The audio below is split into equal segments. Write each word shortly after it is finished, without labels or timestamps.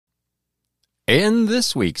In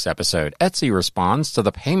this week's episode, Etsy responds to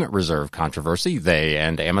the payment reserve controversy. They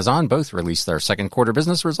and Amazon both released their second quarter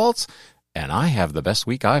business results, and I have the best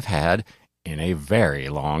week I've had in a very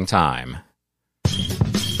long time.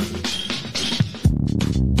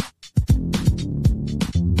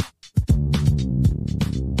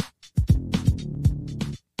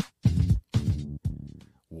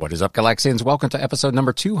 What is up, Galaxians? Welcome to episode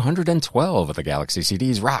number 212 of the Galaxy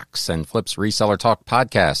CDs, Rocks, and Flips Reseller Talk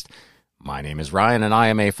podcast. My name is Ryan, and I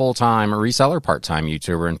am a full-time reseller, part-time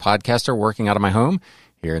YouTuber, and podcaster working out of my home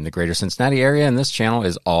here in the greater Cincinnati area, and this channel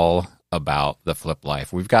is all about the flip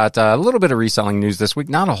life. We've got a little bit of reselling news this week,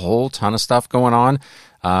 not a whole ton of stuff going on.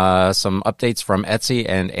 Some updates from Etsy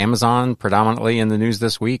and Amazon predominantly in the news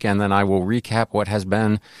this week, and then I will recap what has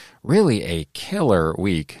been really a killer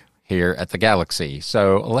week here at the Galaxy.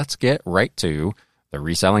 So let's get right to the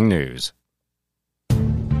reselling news.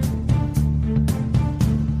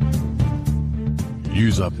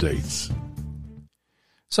 News updates.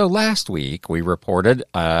 So last week we reported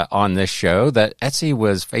on this show that Etsy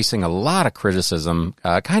was facing a lot of criticism,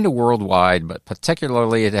 kind of worldwide, but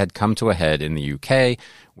particularly it had come to a head in the UK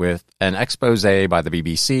with an expose by the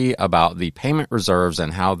BBC about the payment reserves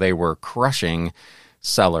and how they were crushing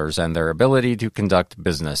sellers and their ability to conduct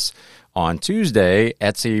business. On Tuesday,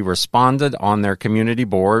 Etsy responded on their community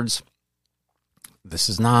boards.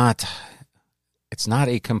 It's not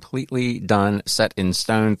a completely done, set in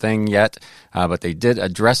stone thing yet, but they did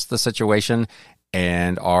address the situation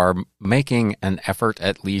and are making an effort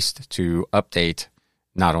at least to update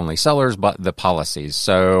not only sellers, but the policies.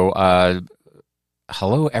 So,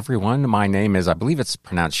 hello everyone. My name is, I believe it's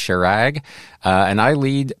pronounced Shirag, and I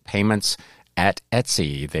lead payments at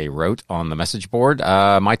Etsy. They wrote on the message board,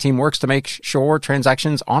 my team works to make sure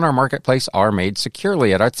transactions on our marketplace are made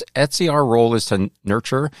securely. At Etsy, our role is to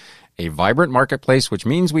nurture a vibrant marketplace, which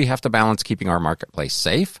means we have to balance keeping our marketplace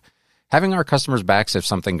safe, having our customers' backs if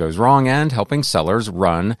something goes wrong, and helping sellers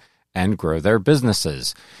run and grow their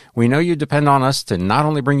businesses. We know you depend on us to not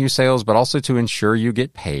only bring you sales, but also to ensure you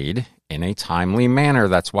get paid in a timely manner.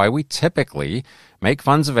 That's why we typically make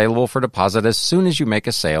funds available for deposit as soon as you make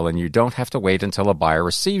a sale, and you don't have to wait until a buyer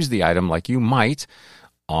receives the item like you might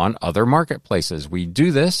on other marketplaces. We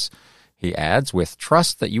do this, he adds, with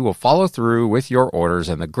trust that you will follow through with your orders,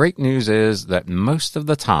 and the great news is that most of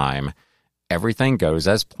the time, everything goes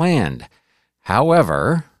as planned.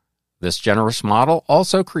 However, this generous model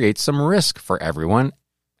also creates some risk for everyone,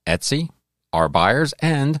 Etsy, our buyers,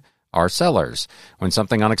 and our sellers. When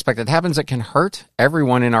something unexpected happens, it can hurt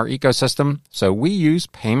everyone in our ecosystem, so we use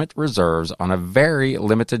payment reserves on a very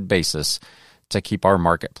limited basis to keep our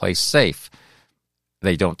marketplace safe.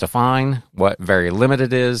 They don't define what very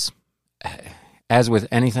limited is. As with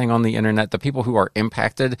anything on the internet, the people who are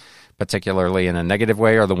impacted, particularly in a negative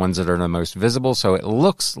way, are the ones that are the most visible, so it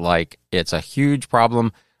looks like it's a huge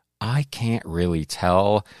problem. I can't really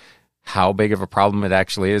tell how big of a problem it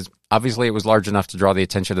actually is. Obviously, it was large enough to draw the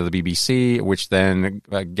attention of the BBC, which then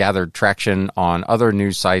gathered traction on other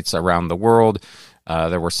news sites around the world.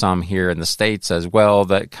 There were some here in the States as well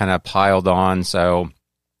that kind of piled on. So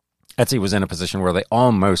Etsy was in a position where they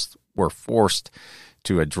almost were forced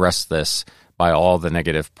to address this by all the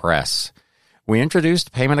negative press. We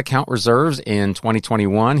introduced payment account reserves in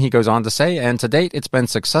 2021, he goes on to say, and to date, it's been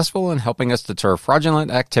successful in helping us deter fraudulent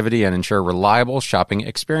activity and ensure reliable shopping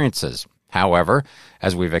experiences. However,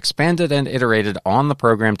 as we've expanded and iterated on the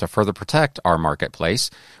program to further protect our marketplace,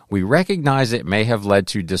 we recognize it may have led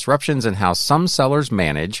to disruptions in how some sellers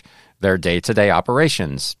manage their day-to-day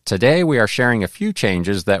operations. Today, we are sharing a few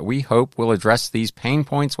changes that we hope will address these pain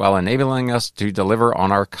points while enabling us to deliver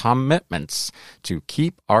on our commitments to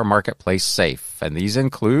keep our marketplace safe. And these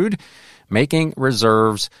include making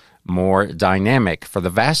reserves more dynamic. For the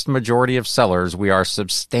vast majority of sellers, we are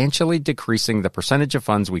substantially decreasing the percentage of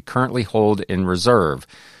funds we currently hold in reserve.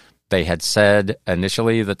 They had said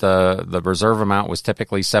initially that the reserve amount was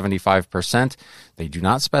typically 75%. They do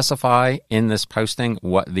not specify in this posting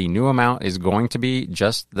what the new amount is going to be,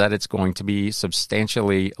 just that it's going to be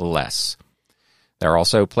substantially less. They're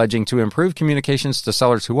also pledging to improve communications to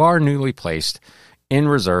sellers who are newly placed in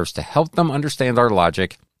reserves to help them understand our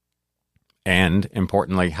logic and,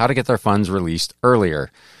 importantly, how to get their funds released earlier.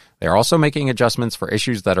 They're also making adjustments for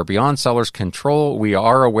issues that are beyond sellers' control. We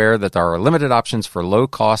are aware that there are limited options for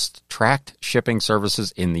low-cost tracked shipping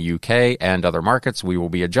services in the UK and other markets. We will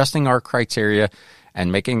be adjusting our criteria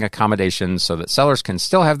and making accommodations so that sellers can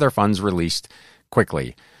still have their funds released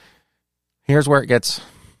quickly. Here's where it gets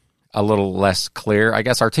a little less clear. I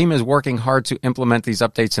guess our team is working hard to implement these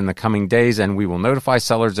updates in the coming days, and we will notify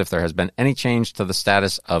sellers if there has been any change to the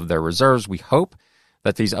status of their reserves. We hope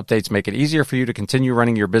that these updates make it easier for you to continue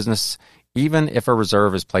running your business even if a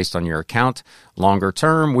reserve is placed on your account. Longer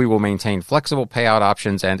term, we will maintain flexible payout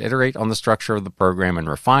options and iterate on the structure of the program and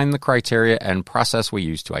refine the criteria and process we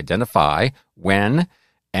use to identify when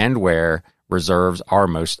and where reserves are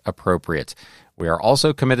most appropriate. We are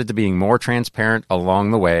also committed to being more transparent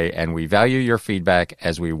along the way, and we value your feedback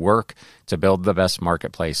as we work to build the best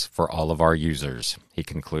marketplace for all of our users, he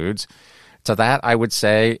concludes. To that, I would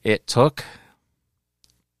say it took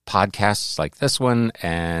podcasts like this one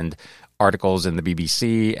and articles in the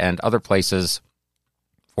BBC and other places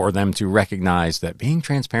for them to recognize that being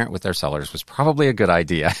transparent with their sellers was probably a good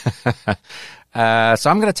idea. So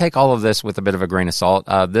I'm going to take all of this with a bit of a grain of salt.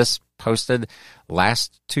 This posted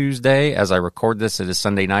last Tuesday. As I record this, it is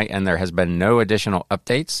Sunday night, and there has been no additional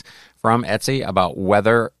updates from Etsy about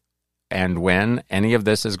whether and when any of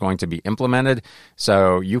this is going to be implemented.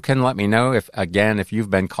 So you can let me know if you've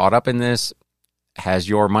been caught up in this. Has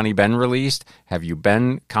your money been released? Have you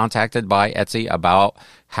been contacted by Etsy about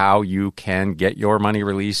how you can get your money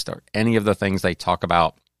released, or any of the things they talk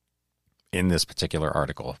about in this particular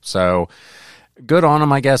article? So good on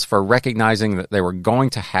them, I guess, for recognizing that they were going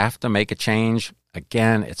to have to make a change.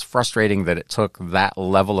 Again, it's frustrating that it took that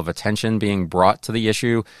level of attention being brought to the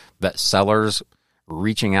issue, that sellers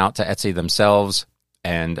reaching out to Etsy themselves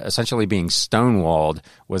and essentially being stonewalled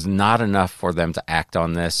was not enough for them to act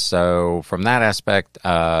on this. So from that aspect,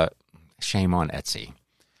 shame on Etsy.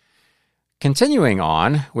 Continuing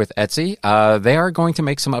on with Etsy, they are going to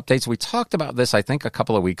make some updates. We talked about this, I think, a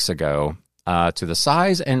couple of weeks ago, to the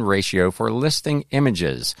size and ratio for listing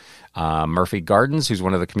images. Murphy Gardens, who's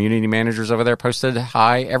one of the community managers over there, posted,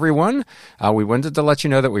 "Hi, everyone. We wanted to let you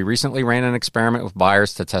know that we recently ran an experiment with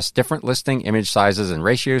buyers to test different listing image sizes and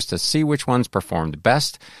ratios to see which ones performed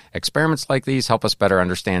best. Experiments like these help us better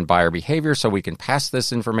understand buyer behavior so we can pass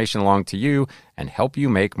this information along to you and help you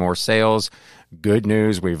make more sales. Good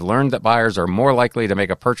news, we've learned that buyers are more likely to make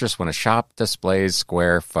a purchase when a shop displays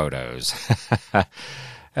square photos."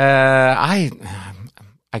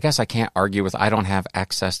 I guess I can't argue with, I don't have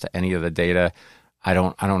access to any of the data. I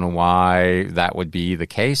don't know why that would be the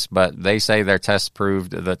case, but they say their tests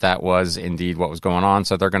proved that was indeed what was going on.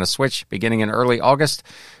 So they're going to switch beginning in early August.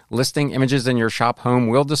 Listing images in your shop home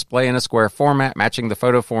will display in a square format, matching the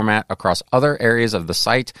photo format across other areas of the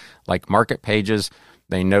site, like market pages.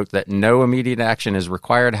 They note that no immediate action is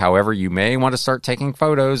required. However, you may want to start taking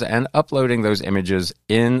photos and uploading those images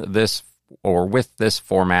in this or with this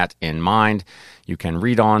format in mind. You can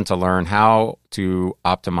read on to learn how to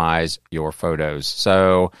optimize your photos.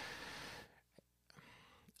 So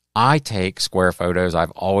I take square photos.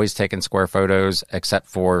 I've always taken square photos, except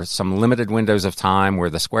for some limited windows of time where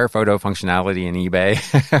the square photo functionality in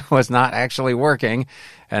eBay was not actually working,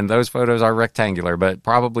 and those photos are rectangular. But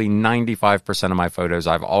probably 95% of my photos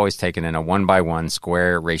I've always taken in a 1:1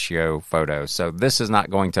 square ratio photo. So this is not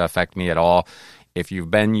going to affect me at all. If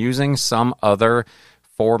you've been using some other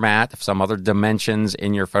format, some other dimensions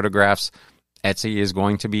in your photographs, Etsy is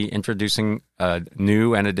going to be introducing a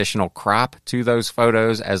new and additional crop to those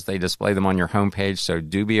photos as they display them on your homepage. So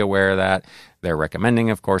do be aware of that. They're recommending,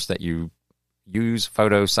 of course, that you use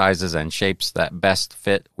photo sizes and shapes that best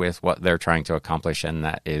fit with what they're trying to accomplish, and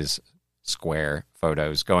that is square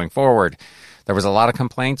photos going forward. There was a lot of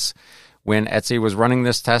complaints when Etsy was running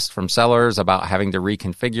this test from sellers about having to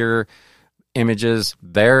reconfigure images.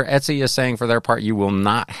 Etsy is saying for their part, you will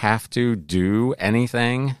not have to do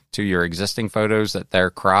anything to your existing photos, that their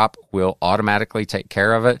crop will automatically take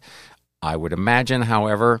care of it. I would imagine,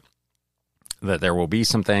 however, that there will be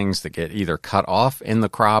some things that get either cut off in the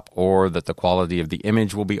crop or that the quality of the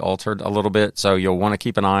image will be altered a little bit. So you'll want to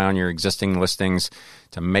keep an eye on your existing listings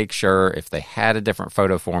to make sure, if they had a different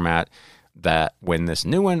photo format, that when this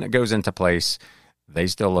new one goes into place, they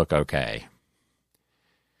still look okay.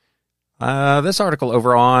 This article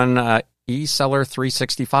over on eSeller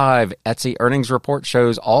 365, Etsy earnings report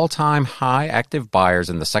shows all-time high active buyers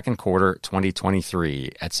in the second quarter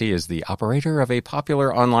 2023. Etsy is the operator of a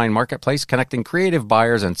popular online marketplace connecting creative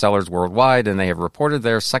buyers and sellers worldwide, and they have reported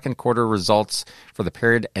their second quarter results for the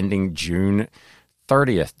period ending June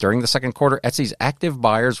 30th. During the second quarter, Etsy's active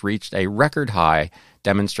buyers reached a record high,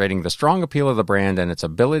 demonstrating the strong appeal of the brand and its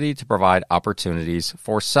ability to provide opportunities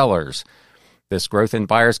for sellers. This growth in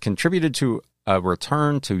buyers contributed to a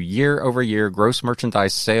return to year-over-year gross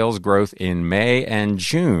merchandise sales growth in May and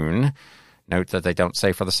June. Note that they don't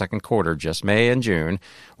say for the second quarter, just May and June,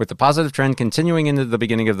 with the positive trend continuing into the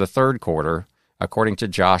beginning of the third quarter, according to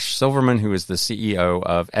Josh Silverman, who is the CEO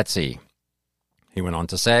of Etsy. He went on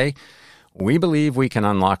to say, We believe we can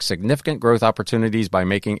unlock significant growth opportunities by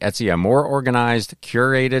making Etsy a more organized,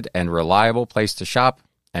 curated, and reliable place to shop,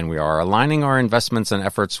 and we are aligning our investments and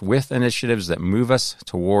efforts with initiatives that move us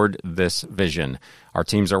toward this vision. Our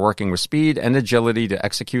teams are working with speed and agility to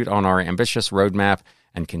execute on our ambitious roadmap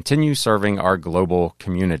and continue serving our global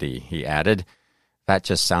community, he added. That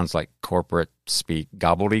just sounds like corporate speak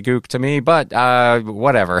gobbledygook to me, but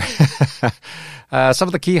whatever. Some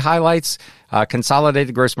of the key highlights,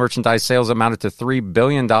 consolidated gross merchandise sales amounted to $3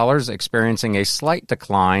 billion, experiencing a slight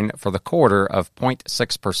decline for the quarter of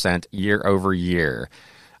 0.6% year over year.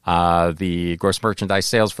 The gross merchandise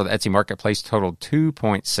sales for the Etsy marketplace totaled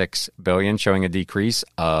 $2.6 billion, showing a decrease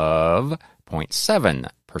of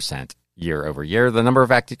 0.7% year over year. The number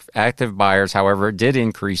of active buyers, however, did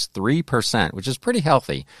increase 3%, which is pretty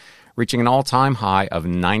healthy, reaching an all-time high of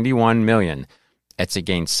 91 million. Etsy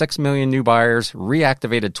gained 6 million new buyers,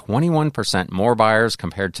 reactivated 21% more buyers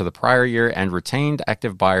compared to the prior year, and retained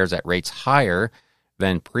active buyers at rates higher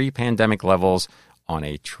than pre-pandemic levels on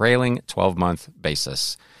a trailing 12-month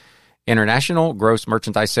basis. International gross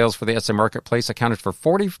merchandise sales for the Etsy marketplace accounted for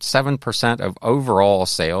 47% of overall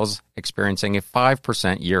sales, experiencing a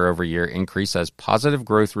 5% year-over-year increase as positive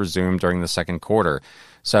growth resumed during the second quarter.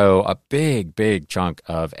 So a big chunk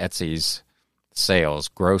of Etsy's sales,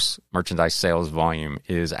 gross merchandise sales volume,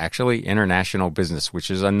 is actually international business, which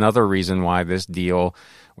is another reason why this deal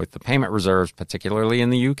with the payment reserves, particularly in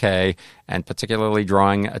the UK, and particularly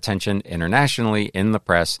drawing attention internationally in the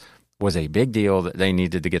press, was a big deal that they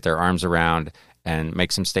needed to get their arms around and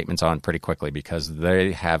make some statements on pretty quickly, because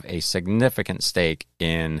they have a significant stake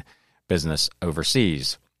in business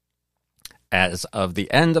overseas. As of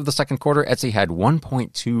the end of the second quarter, Etsy had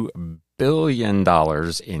 $1.2 billion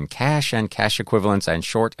in cash and cash equivalents and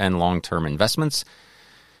short and long-term investments.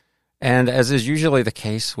 And as is usually the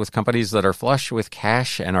case with companies that are flush with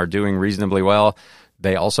cash and are doing reasonably well,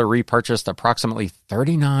 they also repurchased approximately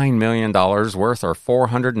 $39 million worth, or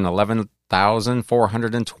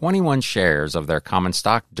 411,421 shares of their common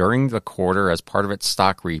stock during the quarter as part of its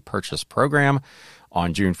stock repurchase program.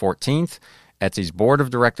 On June 14th, Etsy's board of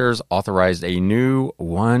directors authorized a new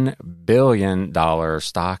 $1 billion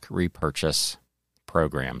stock repurchase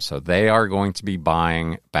program. So they are going to be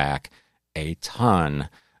buying back a ton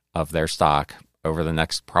of their stock over the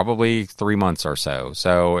next probably 3 months or so.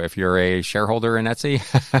 So if you're a shareholder in Etsy,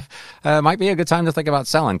 it might be a good time to think about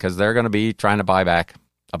selling, because they're going to be trying to buy back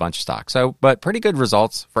a bunch of stock. So, but pretty good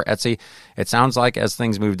results for Etsy. It sounds like as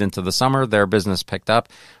things moved into the summer, their business picked up.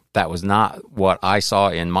 That was not what I saw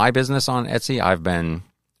in my business on Etsy. I've been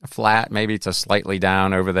flat, maybe to slightly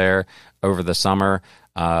down over there over the summer.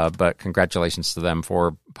 But congratulations to them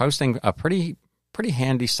for posting a pretty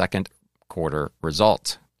handy second quarter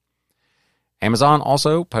result. Amazon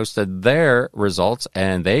also posted their results,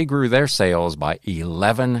 and they grew their sales by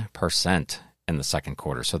 11% in the second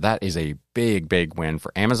quarter. So that is a big win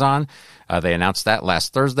for Amazon. They announced that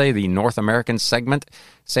last Thursday. The North American segment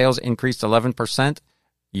sales increased 11%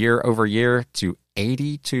 year over year to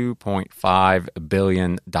 $82.5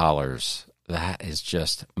 billion. That is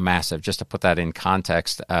just massive. Just to put that in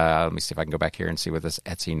context, let me see if I can go back here and see what this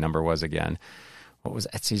Etsy number was again. What was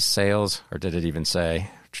Etsy's sales? Or did it even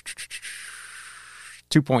say?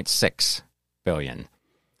 2.6 billion.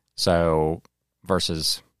 So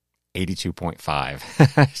versus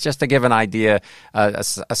 82.5. Just to give an idea, a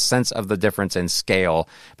sense of the difference in scale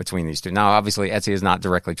between these two. Now, obviously, Etsy is not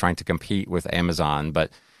directly trying to compete with Amazon,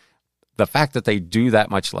 but the fact that they do that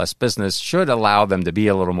much less business should allow them to be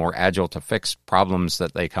a little more agile to fix problems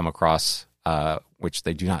that they come across, which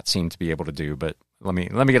they do not seem to be able to do. But let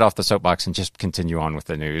me get off the soapbox and just continue on with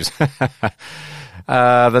the news.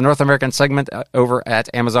 The North American segment over at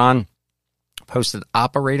Amazon posted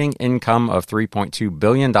operating income of $3.2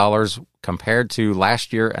 billion compared to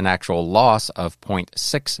last year an actual loss of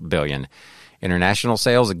 $0.6 billion. International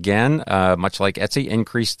sales, again, much like Etsy,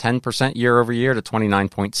 increased 10% year over year to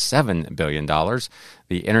 $29.7 billion.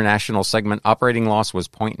 The international segment operating loss was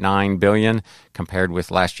 $0.9 billion. Compared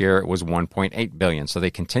with last year, it was $1.8 billion. So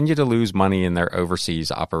they continue to lose money in their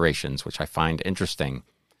overseas operations, which I find interesting.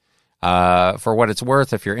 For what it's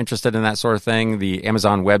worth, if you're interested in that sort of thing, the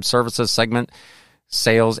Amazon Web Services segment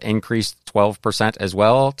sales increased 12% as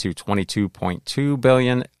well to $22.2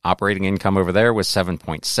 billion. Operating income over there was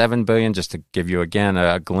 $7.7 billion, just to give you, again,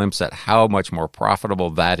 a glimpse at how much more profitable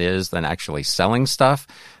that is than actually selling stuff.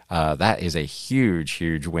 That is a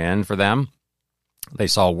huge win for them. They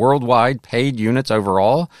saw worldwide paid units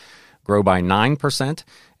overall grow by 9%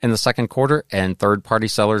 in the second quarter, and third-party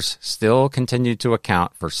sellers still continued to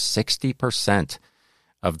account for 60%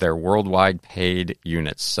 of their worldwide paid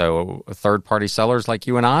units. So third-party sellers like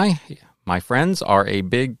you and I, my friends, are a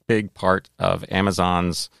big, big part of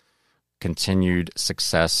Amazon's continued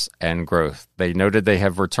success and growth. They noted they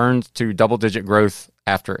have returned to double-digit growth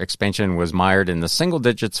after expansion was mired in the single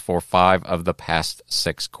digits for 5 of the past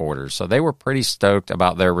 6 quarters. So they were pretty stoked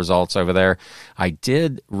about their results over there. I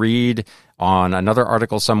did read on another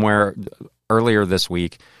article somewhere earlier this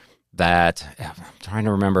week that, I'm trying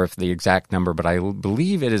to remember if the exact number, but I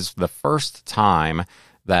believe it is the first time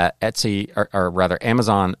that Etsy, or rather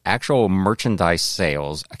Amazon, actual merchandise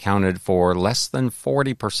sales accounted for less than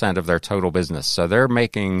 40% of their total business. So they're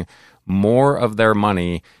making more of their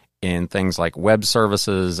money in things like web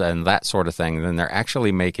services and that sort of thing than they're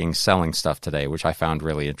actually making selling stuff today, which I found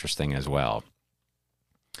really interesting as well.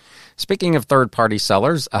 Speaking of third-party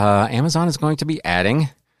sellers, Amazon is going to be adding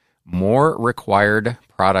more required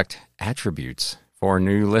product attributes for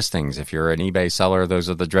new listings. If you're an eBay seller, those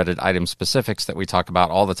are the dreaded item specifics that we talk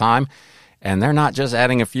about all the time. And they're not just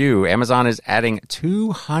adding a few. Amazon is adding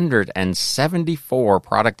 274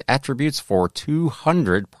 product attributes for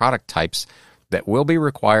 200 product types that will be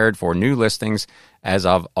required for new listings as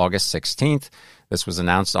of August 16th. This was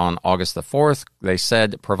announced on August the 4th. They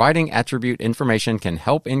said providing attribute information can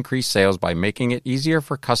help increase sales by making it easier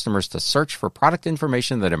for customers to search for product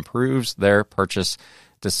information that improves their purchase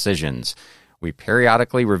decisions. We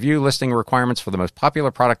periodically review listing requirements for the most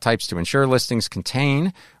popular product types to ensure listings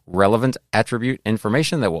contain relevant attribute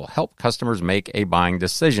information that will help customers make a buying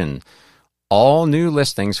decision. All new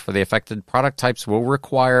listings for the affected product types will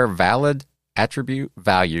require valid attribute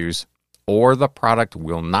values, or the product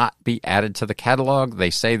will not be added to the catalog.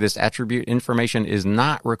 They say this attribute information is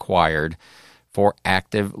not required for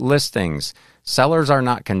active listings. Sellers are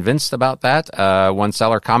not convinced about that. One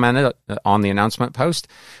seller commented on the announcement post,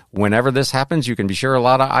 whenever this happens, you can be sure a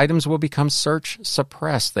lot of items will become search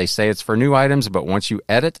suppressed. They say it's for new items, but once you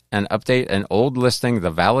edit and update an old listing,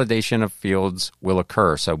 the validation of fields will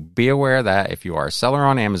occur. So be aware that if you are a seller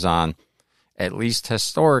on Amazon, at least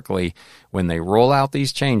historically, when they roll out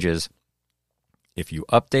these changes, if you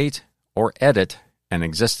update or edit an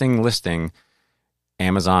existing listing,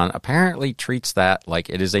 Amazon apparently treats that like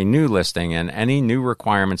it is a new listing, and any new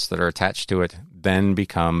requirements that are attached to it then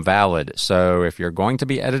become valid. So if you're going to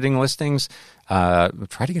be editing listings,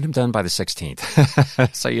 try to get them done by the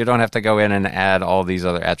 16th so you don't have to go in and add all these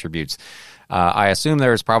other attributes. I assume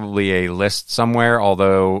there is probably a list somewhere,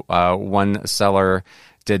 although one seller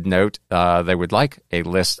did note they would like a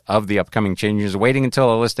list of the upcoming changes. Waiting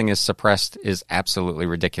until a listing is suppressed is absolutely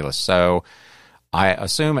ridiculous. So I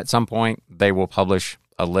assume at some point they will publish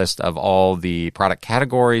a list of all the product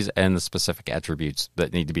categories and the specific attributes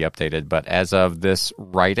that need to be updated. But as of this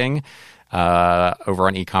writing, over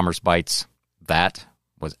on e-commerce Bytes, that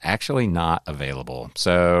was actually not available.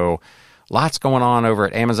 So lots going on over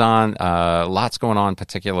at Amazon, lots going on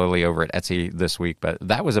particularly over at Etsy this week, but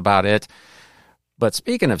that was about it. But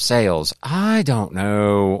speaking of sales, I don't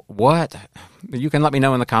know what, you can let me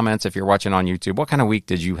know in the comments if you're watching on YouTube, what kind of week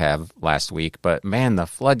did you have last week? But man, the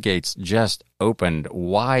floodgates just opened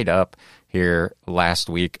wide up here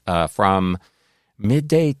last week from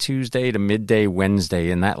midday Tuesday to midday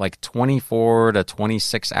Wednesday, in that like 24 to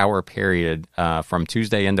 26 hour period from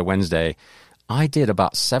Tuesday into Wednesday. I did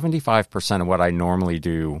about 75% of what I normally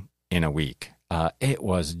do in a week. It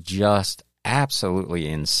was just absolutely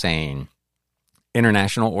insane.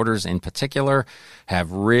 International orders in particular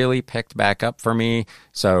have really picked back up for me.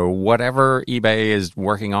 So whatever eBay is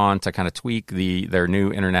working on to kind of tweak their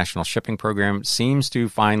new international shipping program seems to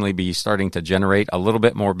finally be starting to generate a little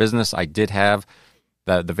bit more business. I did have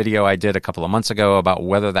the video I did a couple of months ago about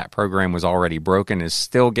whether that program was already broken is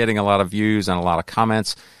still getting a lot of views and a lot of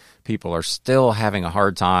comments. People are still having a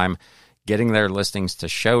hard time getting their listings to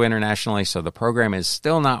show internationally. So the program is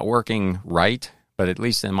still not working right. But at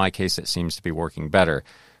least in my case, it seems to be working better.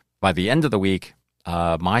 By the end of the week,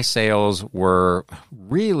 my sales were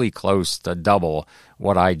really close to double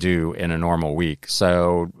what I do in a normal week.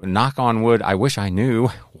 So knock on wood, I wish I knew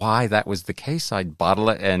why that was the case. I'd bottle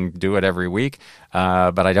it and do it every week,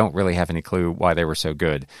 but I don't really have any clue why they were so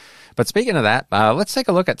good. But speaking of that, let's take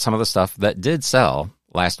a look at some of the stuff that did sell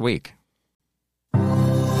last week.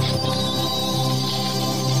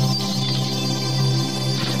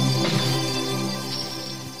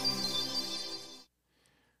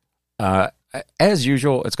 As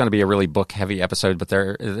usual, it's going to be a really book-heavy episode, but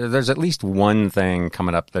there's at least one thing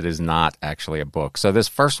coming up that is not actually a book. So this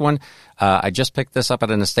first one, I just picked this up at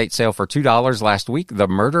an estate sale for $2 last week. The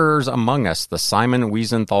Murderers Among Us, the Simon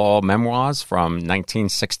Wiesenthal memoirs from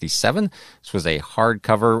 1967. This was a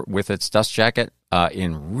hardcover with its dust jacket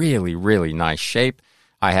in really, really nice shape.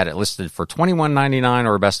 I had it listed for $21.99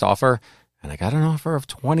 or best offer. and I got an offer of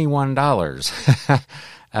 $21.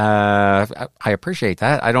 I appreciate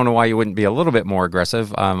that. I don't know why you wouldn't be a little bit more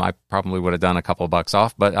aggressive. I probably would have done a couple of bucks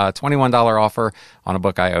off, but $21 offer on a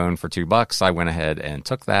book I own for $2. I went ahead and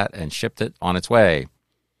took that and shipped it on its way.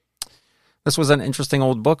 This was an interesting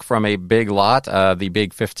old book from a big lot, the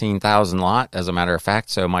big 15,000 lot, as a matter of fact.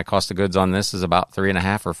 So my cost of goods on this is about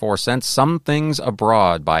 3.5 or 4 cents. Some Things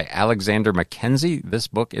Abroad by Alexander Mackenzie. This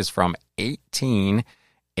book is from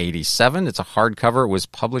 1887. It's a hardcover. It was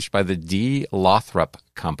published by the D. Lothrop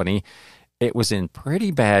Company. It was in pretty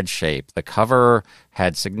bad shape. The cover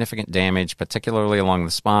had significant damage, particularly along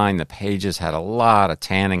the spine. The pages had a lot of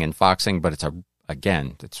tanning and foxing, but it's from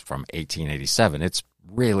 1887. It's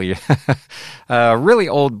really a really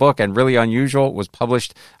old book and really unusual. It was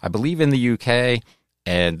published, I believe, in the UK,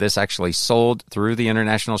 and this actually sold through the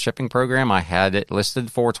international shipping program. I had it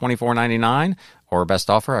listed for $24.99 or best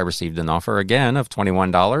offer. I received an offer again of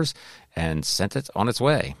 $21 and sent it on its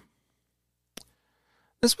way.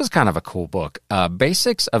 This was kind of a cool book.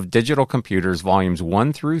 Basics of Digital Computers, Volumes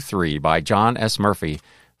 1 through 3 by John S. Murphy,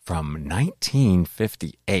 from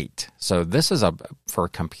 1958. So this is for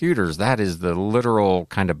computers, that is the literal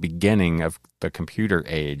kind of beginning of the computer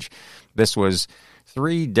age. This was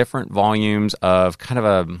 3 different volumes of kind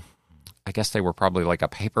of I guess they were probably like a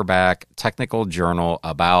paperback technical journal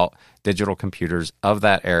about digital computers of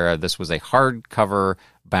that era. This was a hardcover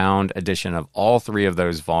bound edition of all 3 of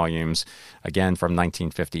those volumes, again from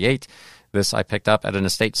 1958. This I picked up at an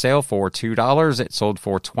estate sale for $2. It sold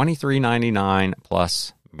for $23.99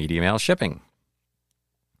 plus media mail shipping.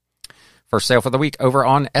 First sale for the week over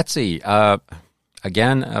on Etsy.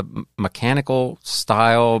 Again, mechanical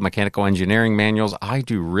engineering manuals I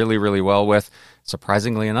do really, really well with.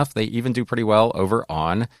 Surprisingly enough, they even do pretty well over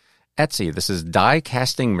on Etsy. This is Die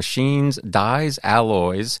Casting Machines, Dies,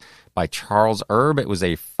 Alloys by Charles Erb. It was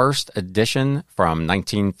a first edition from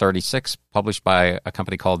 1936, published by a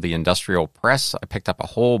company called the Industrial Press. I picked up a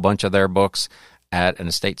whole bunch of their books at an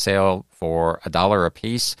estate sale for $1 a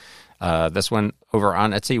piece. This one over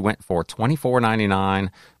on Etsy went for $24.99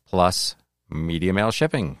 plus media mail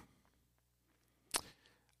shipping.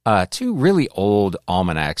 2 really old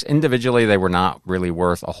almanacs. Individually, they were not really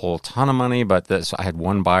worth a whole ton of money, but I had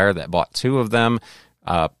one buyer that bought 2 of them.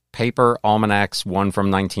 Paper almanacs, one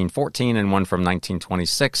from 1914 and one from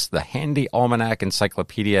 1926. The Handy Almanac,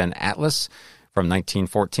 Encyclopedia, and Atlas from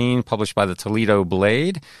 1914, published by the Toledo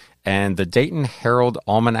Blade, and the Dayton Herald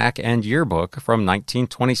Almanac and Yearbook from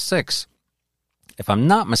 1926. If I'm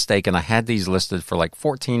not mistaken, I had these listed for like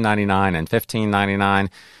 $14.99 and $15.99.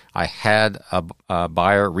 I had a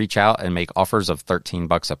buyer reach out and make offers of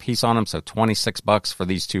 $13 a piece on them, so $26 for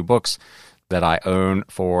these 2 books that I own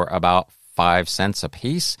for about 5 cents a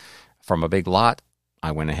piece from a big lot.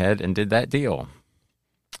 I went ahead and did that deal.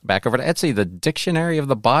 Back over to Etsy, the Dictionary of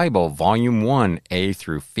the Bible, Volume 1, A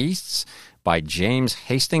through Feasts by James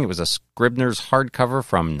Hastings. It was a Scribner's hardcover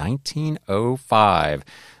from 1905.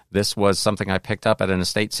 This was something I picked up at an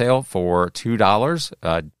estate sale for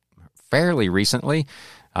 $2 fairly recently.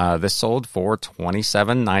 This sold for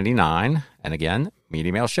 $27.99, and again,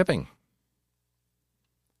 media mail shipping.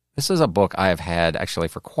 This is a book I have had actually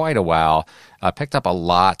for quite a while. I picked up a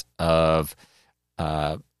lot of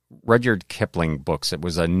Rudyard Kipling books. It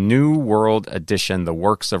was a New World edition, the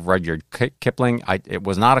works of Rudyard Kipling. It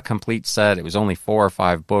was not a complete set. It was only 4 or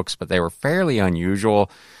 5 books, but they were fairly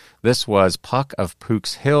unusual. This was Puck of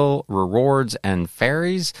Pook's Hill, Rewards and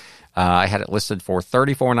Fairies. I had it listed for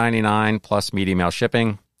 $34.99 plus media mail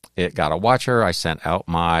shipping. It got a watcher. I sent out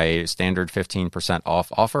my standard 15%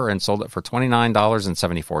 off offer and sold it for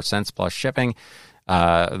 $29.74 plus shipping.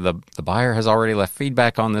 The buyer has already left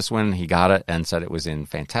feedback on this one. He got it and said it was in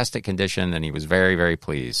fantastic condition, and he was very, very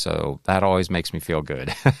pleased. So that always makes me feel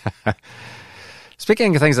good.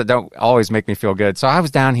 Speaking of things that don't always make me feel good, so I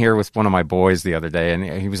was down here with one of my boys the other day, and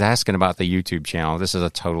he was asking about the YouTube channel. This is a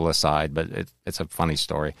total aside, but it's a funny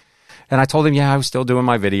story. And I told him, yeah, I was still doing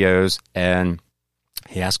my videos, and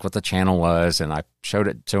he asked what the channel was, and I showed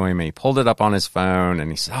it to him, and he pulled it up on his phone,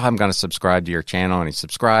 and he said, I'm going to subscribe to your channel, and he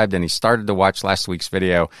subscribed, and he started to watch last week's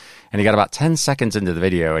video, and he got about 10 seconds into the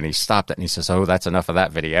video, and he stopped it, and he says, oh, that's enough of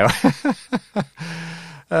that video.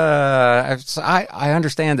 I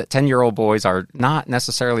understand that 10-year-old boys are not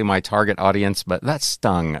necessarily my target audience, but that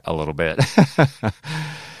stung a little bit.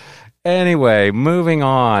 Anyway, moving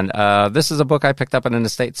on. This is a book I picked up at an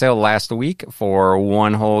estate sale last week for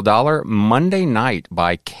 $1 Monday Night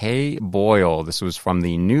by Kay Boyle. This was from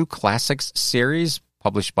the New Classics series,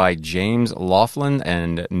 published by James Laughlin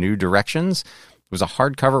and New Directions. It was a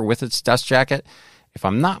hardcover with its dust jacket. If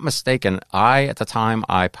I'm not mistaken, at the time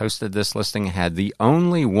I posted this listing, had the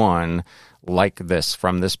only one like this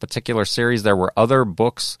from this particular series. There were other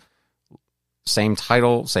books, same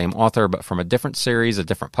title, same author, but from a different series, a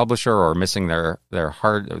different publisher, or missing their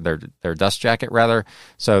dust jacket rather.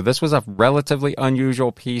 So this was a relatively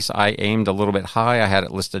unusual piece. I aimed a little bit high. I had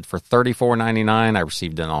it listed for $34.99. I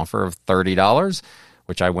received an offer of $30,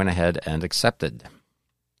 which I went ahead and accepted.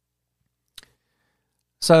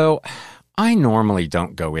 So I normally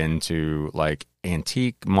don't go into like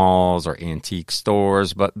antique malls or antique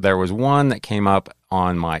stores, but there was one that came up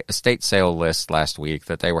on my estate sale list last week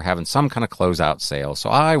that they were having some kind of closeout sale. So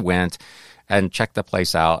I went and checked the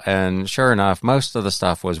place out, and sure enough, most of the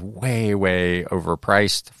stuff was way, way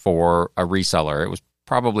overpriced for a reseller. It was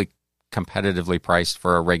probably competitively priced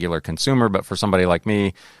for a regular consumer, but for somebody like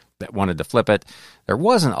me that wanted to flip it, there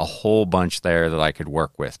wasn't a whole bunch there that I could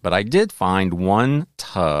work with. But I did find one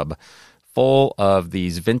tub full of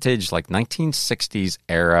these vintage, like 1960s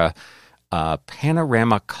era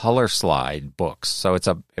panorama color slide books. So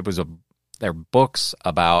they're books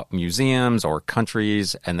about museums or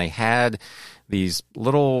countries, and they had these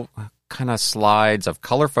little kind of slides of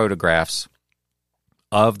color photographs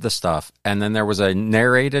of the stuff, and then there was a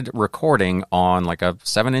narrated recording on like a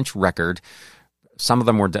 7-inch record. Some of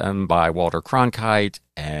them were done by Walter Cronkite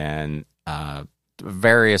and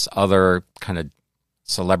various other kind of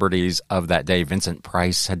celebrities of that day. Vincent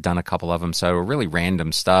Price had done a couple of them, so really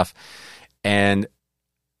random stuff. And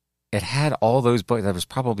it had all those books. There was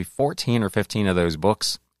probably 14 or 15 of those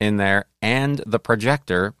books in there, and the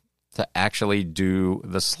projector to actually do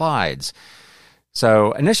the slides.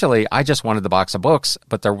 So initially, I just wanted the box of books,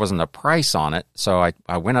 but there wasn't a price on it. So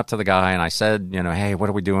I went up to the guy and I said, hey, what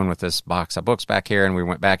are we doing with this box of books back here? And we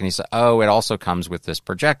went back and he said, oh, it also comes with this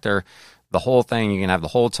projector. The whole thing, you can have the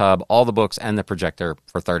whole tub, all the books, and the projector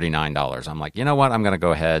for $39. I'm like, you know what? I'm going to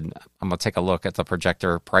go ahead. I'm going to take a look at the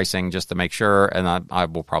projector pricing just to make sure, and I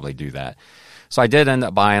will probably do that. So I did end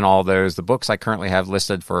up buying all those. The books I currently have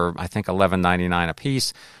listed for, I think, $11.99 a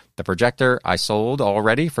piece. The projector I sold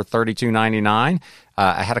already for $32.99.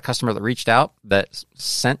 I had a customer that reached out that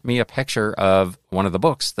sent me a picture of one of the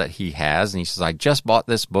books that he has, and he says, I just bought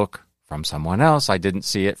this book from someone else. I didn't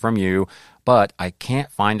see it from you, but I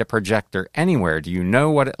can't find a projector anywhere. Do you know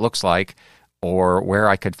what it looks like or where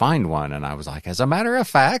I could find one? And I was like, as a matter of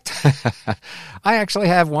fact, I actually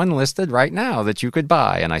have one listed right now that you could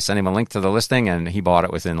buy. And I sent him a link to the listing, and he bought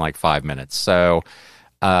it within like 5 minutes. So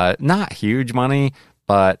not huge money,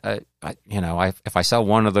 but if I sell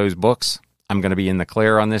one of those books, I'm going to be in the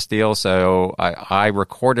clear on this deal. So I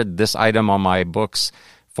recorded this item on my books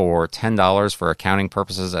for $10 for accounting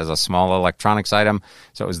purposes as a small electronics item.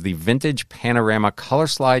 So it was the vintage panorama color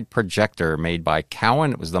slide projector made by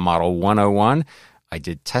Cowan. It was the model 101. I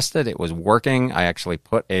did test it. It was working. I actually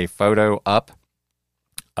put a photo up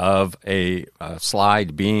of a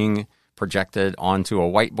slide being projected onto a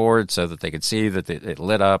whiteboard so that they could see that it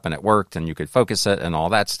lit up and it worked and you could focus it and all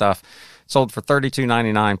that stuff. Sold for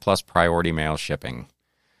 $32.99 plus priority mail shipping.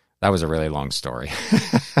 That was a really long story.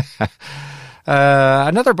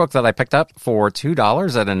 Another book that I picked up for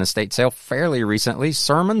 $2 at an estate sale fairly recently,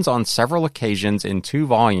 Sermons on Several Occasions in 2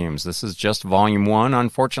 volumes. This is just volume 1,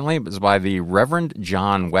 unfortunately. It was by the Reverend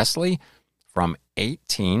John Wesley from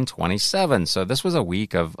 1827. So this was a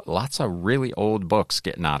week of lots of really old books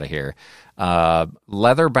getting out of here.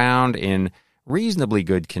 Leather bound in reasonably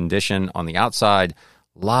good condition on the outside.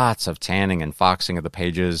 Lots of tanning and foxing of the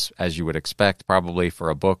pages, as you would expect, probably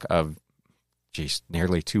for a book of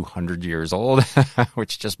nearly 200 years old,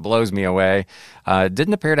 which just blows me away.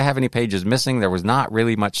 Didn't appear to have any pages missing. There was not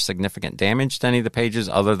really much significant damage to any of the pages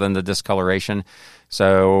other than the discoloration.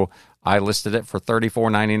 So I listed it for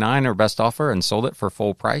 $34.99 or best offer and sold it for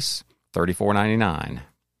full price, $34.99.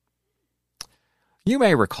 You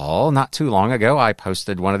may recall not too long ago I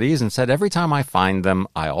posted one of these and said every time I find them,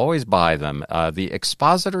 I always buy them. The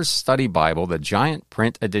Expositor's Study Bible, the giant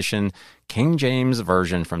print edition, King James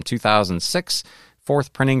Version from 2006,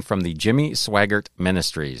 fourth printing from the Jimmy Swaggart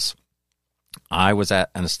Ministries. I was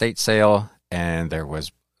at an estate sale and there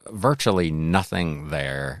was virtually nothing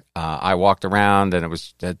there. I walked around and it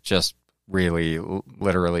was just really,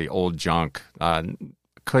 literally old junk.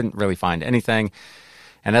 Couldn't really find anything.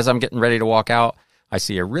 And as I'm getting ready to walk out, I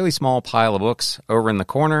see a really small pile of books over in the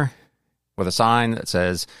corner with a sign that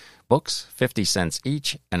says, books 50 cents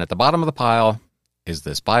each. And at the bottom of the pile is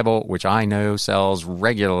this Bible, which I know sells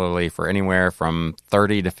regularly for anywhere from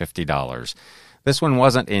 $30 to $50. This one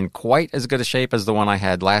wasn't in quite as good a shape as the one I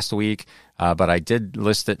had last week, but I did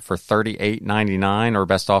list it for $38.99 or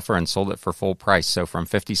best offer and sold it for full price. So from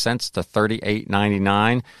 50 cents to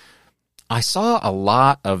 $38.99. I saw a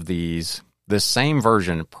lot of this same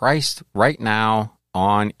version priced right now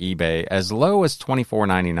on eBay as low as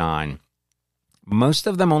 $24.99. Most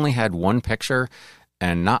of them only had one picture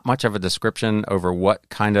and not much of a description over what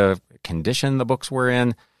kind of condition the books were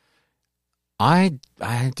in. I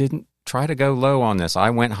didn't try to go low on this. I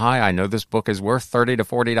went high. I know this book is worth $30 to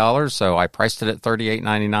 $40, so I priced it at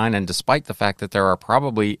 $38.99. And despite the fact that there are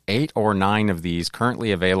probably 8 or 9 of these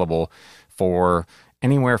currently available for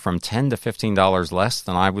anywhere from $10 to $15 less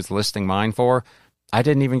than I was listing mine for, I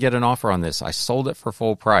didn't even get an offer on this. I sold it for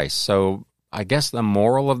full price. So I guess the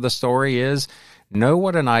moral of the story is know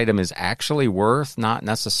what an item is actually worth, not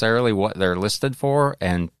necessarily what they're listed for,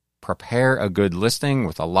 and prepare a good listing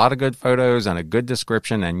with a lot of good photos and a good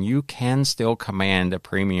description, and you can still command a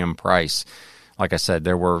premium price. Like I said,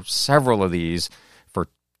 there were several of these for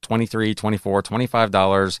 $23, $24,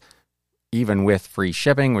 $25, even with free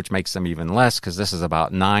shipping, which makes them even less because this is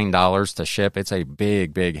about $9 to ship. It's a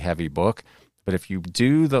big, big, heavy book. But if you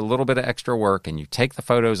do the little bit of extra work and you take the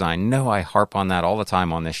photos, I know I harp on that all the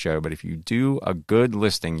time on this show, but if you do a good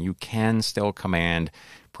listing, you can still command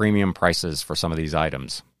premium prices for some of these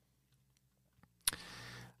items.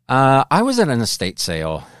 I was at an estate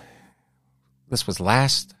sale. This was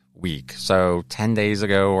last week, so 10 days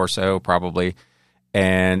ago or so probably,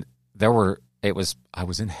 and I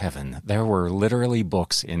was in heaven. There were literally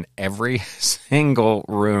books in every single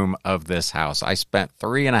room of this house. I spent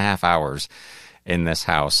 3.5 hours in this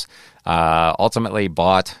house. Ultimately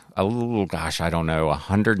bought I don't know,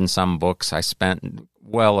 100 and some books. I spent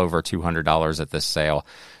well over $200 at this sale.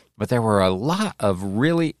 But there were a lot of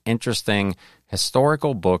really interesting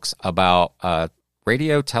historical books about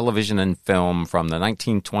radio, television, and film from the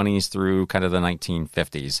 1920s through kind of the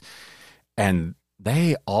 1950s. And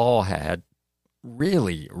they all had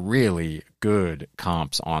really, really good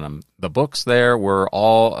comps on them. The books there were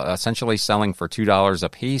all essentially selling for $2 a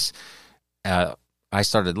piece. I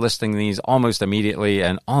started listing these almost immediately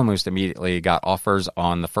and almost immediately got offers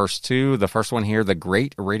on the first two. The first one here, The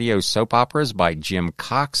Great Radio Soap Operas by Jim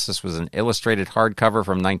Cox. This was an illustrated hardcover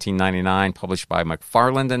from 1999, published by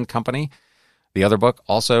McFarland and Company. The other book,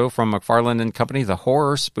 also from McFarland and Company, The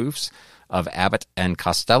Horror Spoofs of Abbott and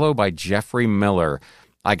Costello by Jeffrey Miller.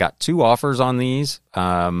 I got 2 offers on these,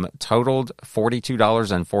 totaled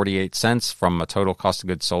 $42.48 from a total cost of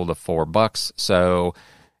goods sold of $4. So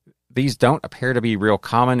these don't appear to be real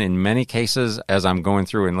common. In many cases, as I'm going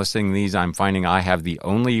through and listing these, I'm finding I have the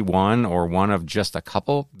only one or one of just a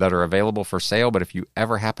couple that are available for sale. But if you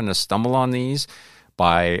ever happen to stumble on these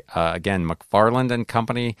by, again, McFarland and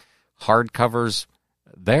Company hardcovers,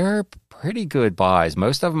 they're pretty good buys.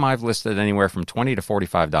 Most of them I've listed anywhere from $20 to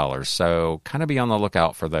 $45. So kind of be on the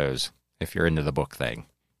lookout for those if you're into the book thing.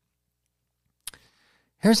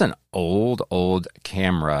 Here's an old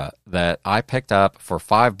camera that I picked up for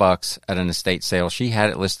 $5 at an estate sale. She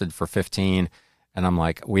had it listed for $15, and I'm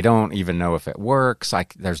like, we don't even know if it works.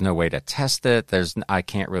 There's no way to test it. I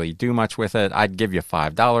can't really do much with it. I'd give you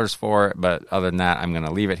 $5 for it, but other than that, I'm going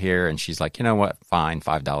to leave it here. And she's like, you know what? Fine,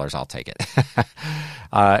 $5, I'll take it.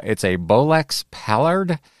 It's a Bolex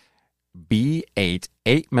Pallard B8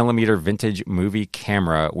 8mm vintage movie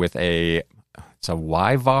camera with it's a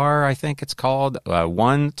YVAR, I think it's called,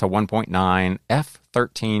 1 to 1.9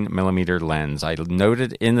 f13 millimeter lens. I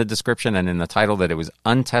noted in the description and in the title that it was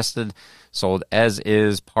untested, sold as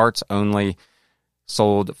is, parts only,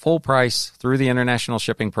 sold full price through the international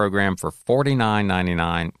shipping program for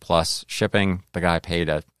 $49.99 plus shipping. The guy paid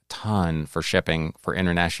a ton for shipping, for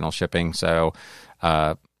international shipping. So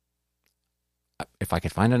if I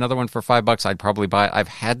could find another one for $5, I'd probably buy it. I've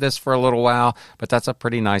had this for a little while, but that's a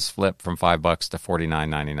pretty nice flip from $5 to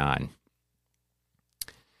 $49.99.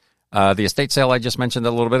 The estate sale I just mentioned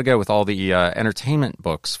a little bit ago with all the entertainment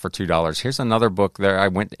books for $2. Here's another book there. I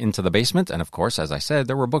went into the basement, and of course, as I said,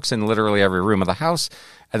 there were books in literally every room of the house,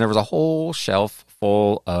 and there was a whole shelf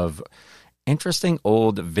full of interesting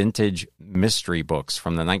old vintage mystery books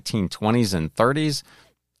from the 1920s and 30s.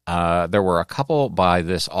 There were a couple by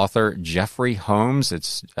this author, Jeffrey Holmes.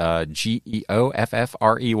 It's Geoffrey,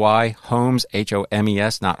 Holmes,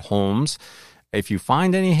 Homes, not Holmes. If you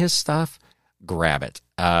find any of his stuff, grab it.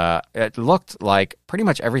 It looked like pretty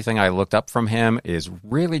much everything I looked up from him is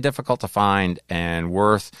really difficult to find and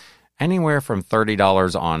worth anywhere from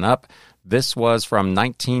 $30 on up. This was from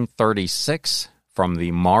 1936 from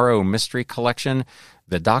the Morrow Mystery Collection.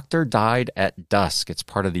 The Doctor Died at Dusk. It's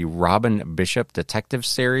part of the Robin Bishop Detective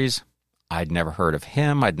Series. I'd never heard of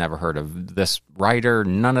him. I'd never heard of this writer,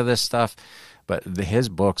 none of this stuff. But his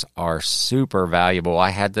books are super valuable. I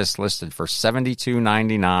had this listed for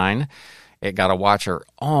 $72.99. It got a watcher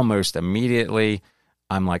almost immediately.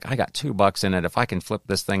 I'm like, I got $2 in it. If I can flip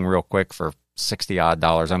this thing real quick for $60 odd.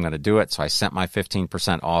 I'm going to do it. So I sent my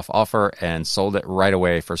 15% off offer and sold it right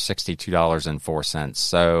away for $62.04.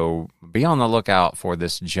 So be on the lookout for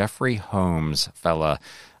this Jeffrey Holmes fella,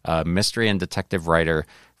 mystery and detective writer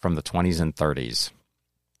from the 20s and 30s.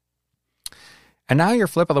 And now your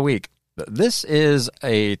flip of the week. This is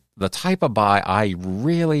the type of buy I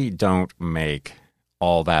really don't make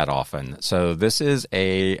all that often. So this is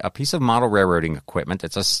a piece of model railroading equipment.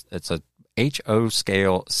 It's a HO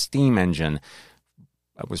scale steam engine.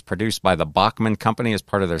 It was produced by the Bachmann Company as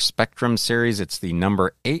part of their Spectrum series. It's the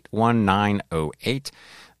number 81908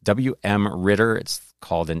 WM Ritter. It's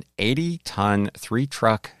called an 80-ton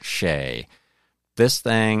 3-truck Shay. This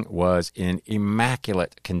thing was in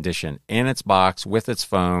immaculate condition in its box with its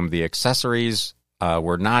foam. The accessories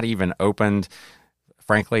were not even opened.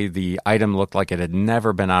 Frankly, the item looked like it had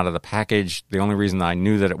never been out of the package. The only reason I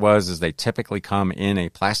knew that it was is they typically come in a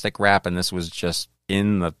plastic wrap, and this was just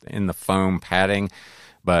in the foam padding,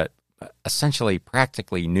 but essentially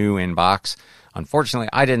practically new in box. Unfortunately,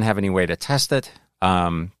 I didn't have any way to test it.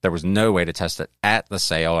 There was no way to test it at the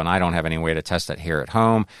sale, and I don't have any way to test it here at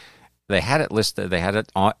home. They had it listed. They had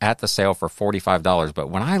it at the sale for $45. But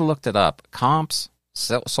when I looked it up,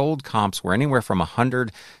 sold comps were anywhere from $100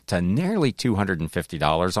 to nearly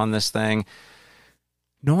 $250 on this thing.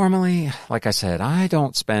 Normally, like I said, I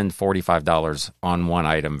don't spend $45 on one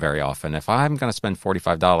item very often. If I'm going to spend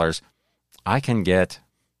 $45, I can get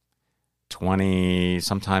 20,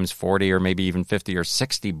 sometimes 40, or maybe even 50 or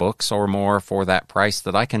 60 books or more for that price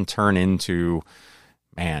that I can turn into,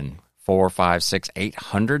 $400, $500, $600,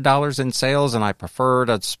 $800 in sales, and I prefer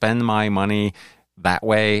to spend my money that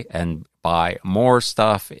way and buy more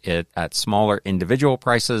stuff at smaller individual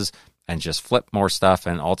prices and just flip more stuff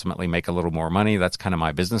and ultimately make a little more money. That's kind of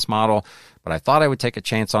my business model. But I thought I would take a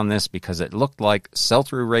chance on this because it looked like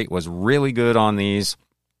sell-through rate was really good on these.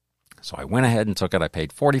 So I went ahead and took it. I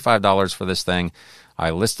paid $45 for this thing. I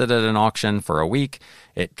listed it at an auction for a week.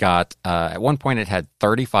 It got, at one point it had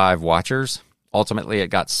 35 watchers. Ultimately, it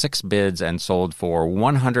got 6 bids and sold for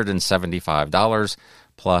 $175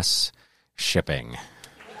 plus shipping.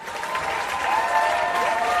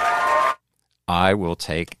 I will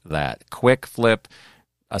take that. Quick flip,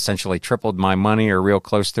 essentially tripled my money or real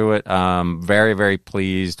close to it. Very, very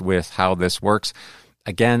pleased with how this works.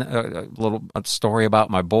 Again, a little story about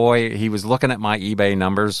my boy. He was looking at my eBay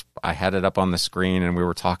numbers. I had it up on the screen and we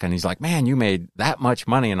were talking. He's like, man, you made that much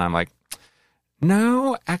money. And I'm like,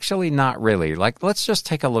 no, actually not really. Like, let's just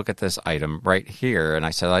take a look at this item right here. And I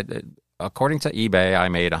said, according to eBay, I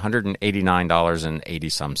made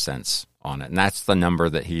 $189.80 on it. And that's the number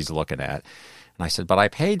that he's looking at. And I said, but I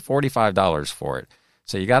paid $45 for it.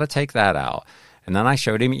 So you got to take that out. And then I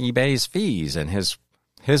showed him eBay's fees. And his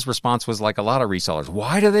response was like a lot of resellers.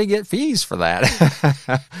 Why do they get fees for that?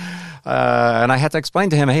 And I had to explain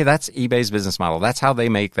to him, hey, that's eBay's business model. That's how they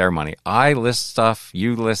make their money. I list stuff,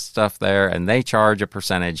 you list stuff there, and they charge a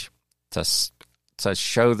percentage to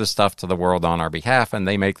show the stuff to the world on our behalf, and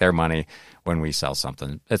they make their money when we sell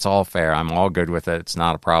something. It's all fair. I'm all good with it. It's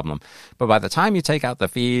not a problem. But by the time you take out the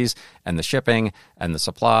fees and the shipping and the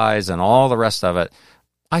supplies and all the rest of it,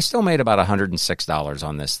 I still made about $106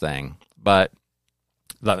 on this thing. But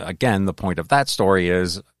again, the point of that story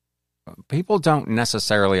is people don't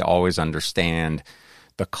necessarily always understand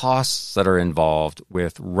the costs that are involved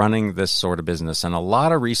with running this sort of business. And a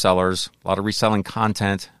lot of resellers, a lot of reselling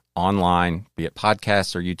content online, be it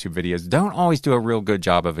podcasts or YouTube videos, don't always do a real good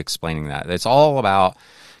job of explaining that. It's all about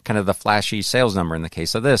kind of the flashy sales number. In the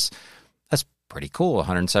case of this, that's pretty cool,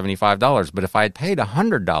 $175. But if I had paid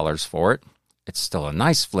 $100 for it, it's still a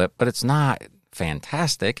nice flip, but it's not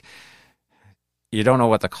fantastic. You don't know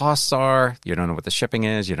what the costs are. You don't know what the shipping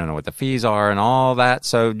is. You don't know what the fees are and all that.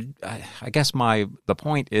 So I guess the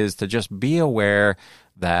point is to just be aware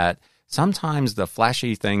that sometimes the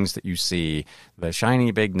flashy things that you see, the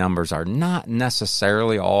shiny big numbers, are not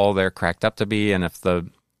necessarily all they're cracked up to be. And if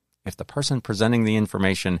the person presenting the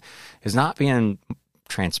information is not being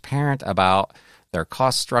transparent about their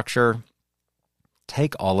cost structure,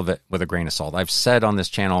 take all of it with a grain of salt. I've said on this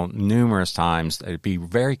channel numerous times that be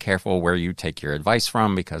very careful where you take your advice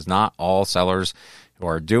from, because not all sellers who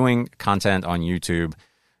are doing content on YouTube,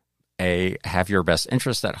 A, have your best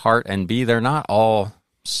interest at heart, and B, they're not all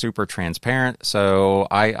super transparent. So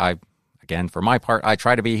I again, for my part, I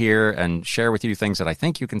try to be here and share with you things that I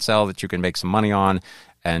think you can sell, that you can make some money on,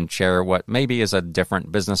 and share what maybe is a different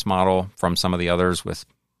business model from some of the others with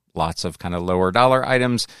lots of kind of lower dollar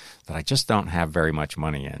items that I just don't have very much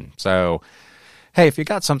money in. So, hey, if you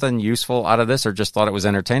got something useful out of this or just thought it was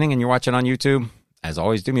entertaining and you're watching on YouTube, as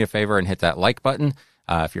always, do me a favor and hit that like button.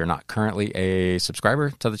 If you're not currently a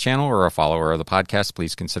subscriber to the channel or a follower of the podcast,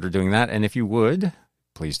 please consider doing that. And if you would,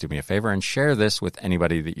 please do me a favor and share this with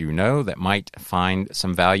anybody that you know that might find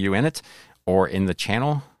some value in it or in the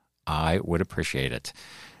channel. I would appreciate it.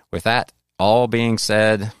 With that all being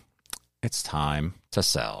said, it's time to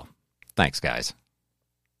sell. Thanks, guys.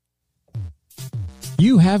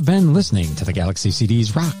 You have been listening to the Galaxy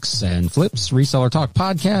CDs Rocks and Flips Reseller Talk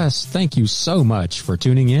podcast. Thank you so much for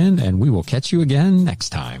tuning in, and we will catch you again next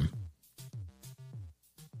time.